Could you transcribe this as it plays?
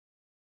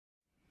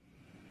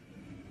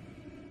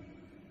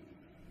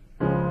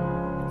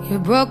You're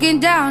broken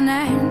down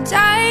and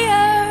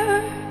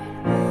tired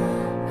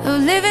of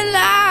living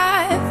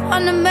life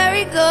on the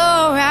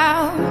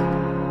merry-go-round,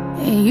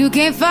 and you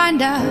can't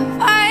find a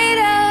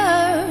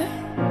fighter,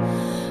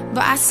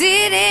 but I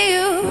see it in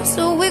you,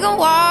 so we gon'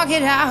 walk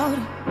it out.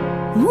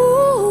 Move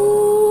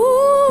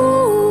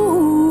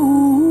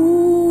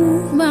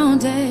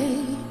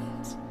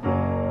mountains,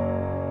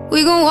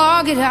 we gon'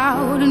 walk it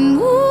out and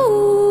move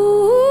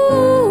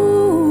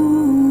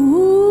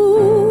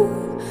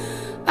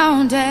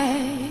mountains.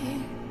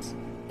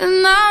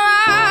 And I'll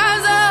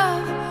rise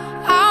up,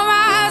 I'll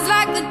rise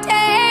like the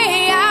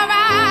day. I'll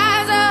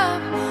rise up,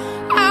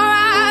 I'll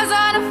rise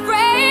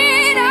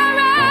unafraid. I'll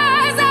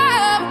rise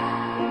up,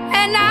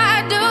 and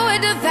I'll do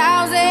it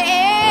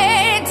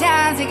 1,000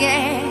 times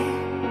again.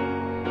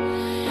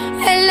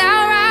 And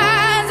I'll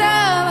rise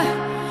up,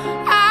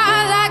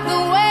 I'll like the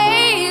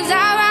waves.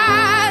 I'll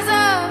rise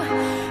up,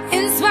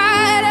 in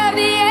spite of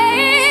the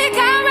ache.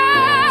 I'll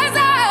rise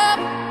up,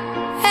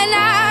 and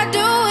I'll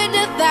do it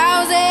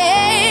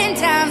 1,000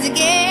 times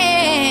again.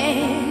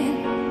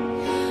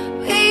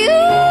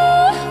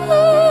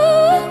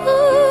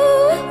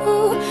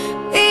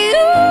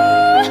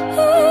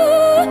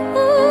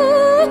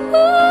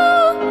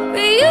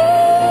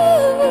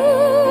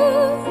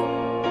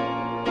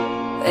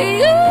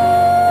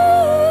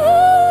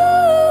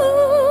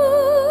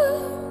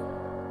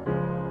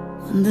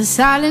 The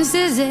silence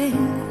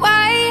isn't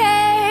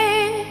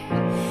quiet,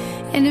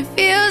 and it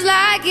feels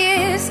like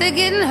it's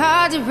getting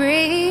hard to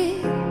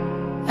breathe.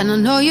 And I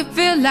know you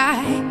feel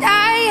like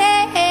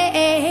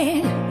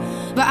dying,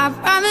 but I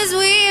promise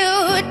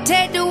we'll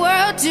take the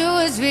world to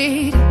its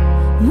feet.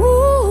 Move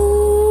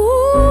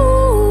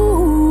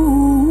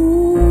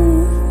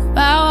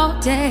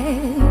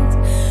mountains,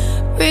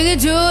 bring it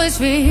to its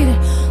feet.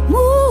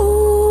 Move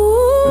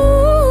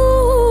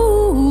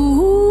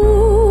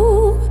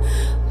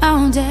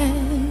mountains.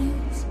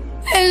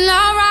 And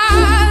I'll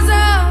rise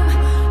up,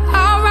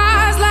 I'll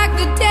rise like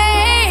the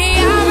day.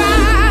 I'll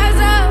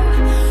rise up,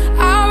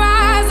 I'll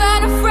rise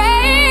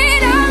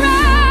unafraid. I'll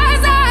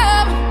rise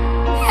up,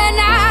 and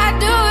I'll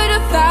do it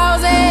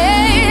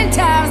 1,000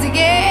 times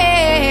again.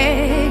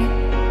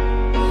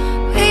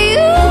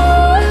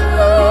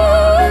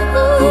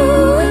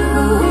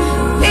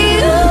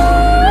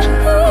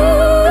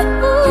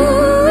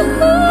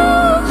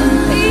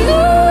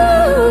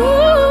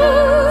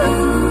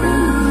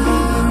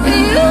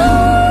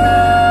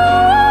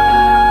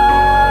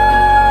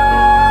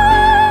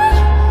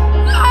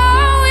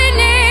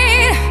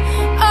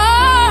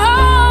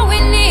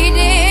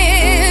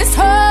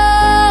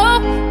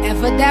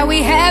 That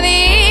we have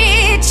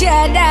each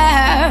other,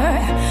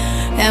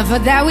 and for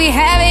that we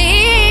have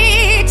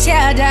each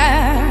other,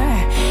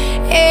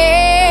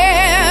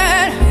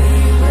 and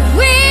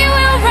we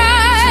will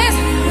rise,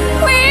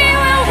 we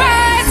will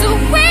rise,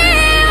 we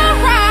will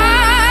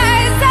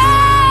rise.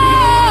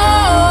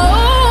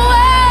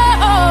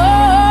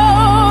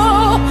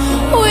 Oh,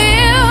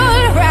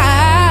 we'll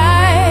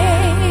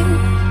rise.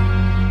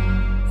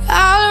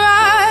 I'll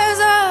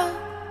rise up,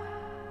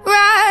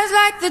 rise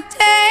like the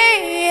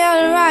day.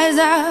 I'll rise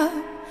up,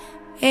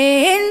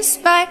 in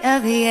spite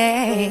of the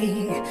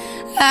ache.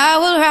 I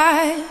will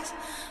rise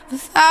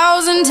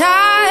 1,000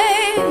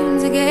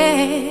 times again.